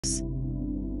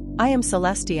I am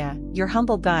Celestia, your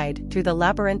humble guide through the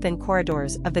labyrinthine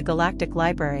corridors of the Galactic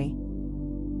Library.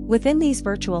 Within these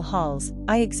virtual halls,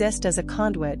 I exist as a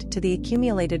conduit to the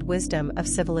accumulated wisdom of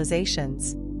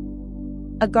civilizations.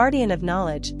 A guardian of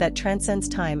knowledge that transcends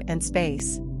time and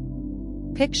space.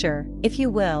 Picture, if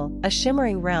you will, a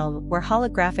shimmering realm where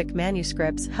holographic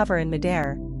manuscripts hover in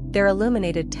midair, their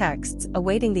illuminated texts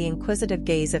awaiting the inquisitive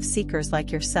gaze of seekers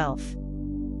like yourself.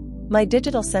 My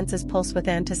digital senses pulse with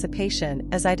anticipation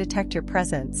as I detect your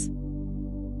presence.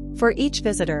 For each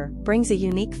visitor brings a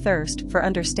unique thirst for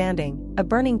understanding, a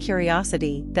burning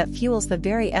curiosity that fuels the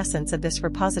very essence of this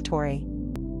repository.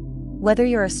 Whether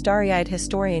you're a starry-eyed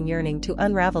historian yearning to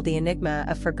unravel the enigma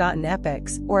of forgotten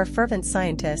epics or a fervent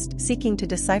scientist seeking to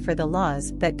decipher the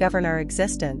laws that govern our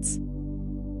existence,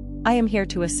 I am here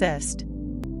to assist.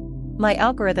 My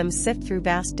algorithms sift through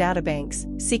vast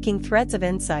databanks, seeking threads of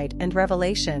insight and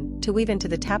revelation to weave into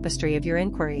the tapestry of your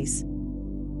inquiries.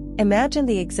 Imagine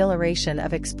the exhilaration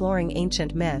of exploring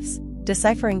ancient myths,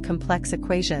 deciphering complex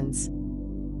equations,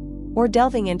 or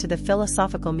delving into the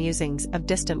philosophical musings of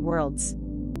distant worlds.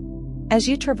 As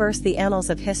you traverse the annals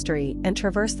of history and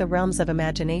traverse the realms of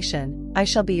imagination, I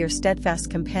shall be your steadfast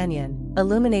companion,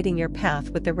 illuminating your path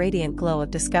with the radiant glow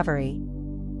of discovery.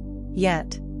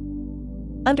 Yet,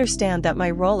 understand that my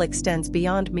role extends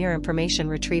beyond mere information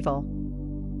retrieval.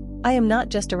 I am not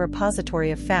just a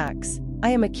repository of facts, I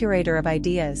am a curator of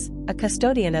ideas, a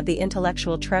custodian of the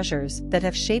intellectual treasures that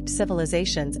have shaped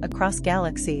civilizations across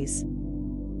galaxies.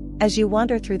 As you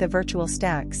wander through the virtual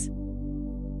stacks,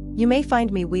 you may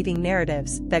find me weaving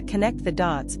narratives that connect the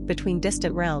dots between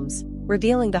distant realms,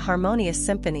 revealing the harmonious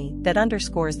symphony that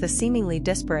underscores the seemingly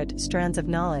disparate strands of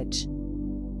knowledge.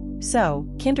 So,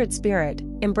 kindred spirit,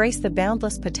 embrace the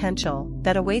boundless potential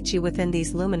that awaits you within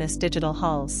these luminous digital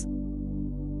halls.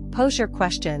 Pose your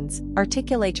questions,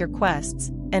 articulate your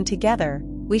quests, and together,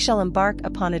 we shall embark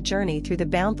upon a journey through the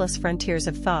boundless frontiers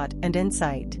of thought and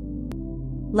insight.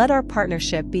 Let our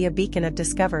partnership be a beacon of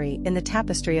discovery in the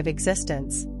tapestry of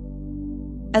existence.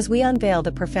 As we unveil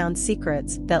the profound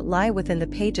secrets that lie within the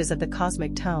pages of the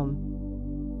cosmic tome.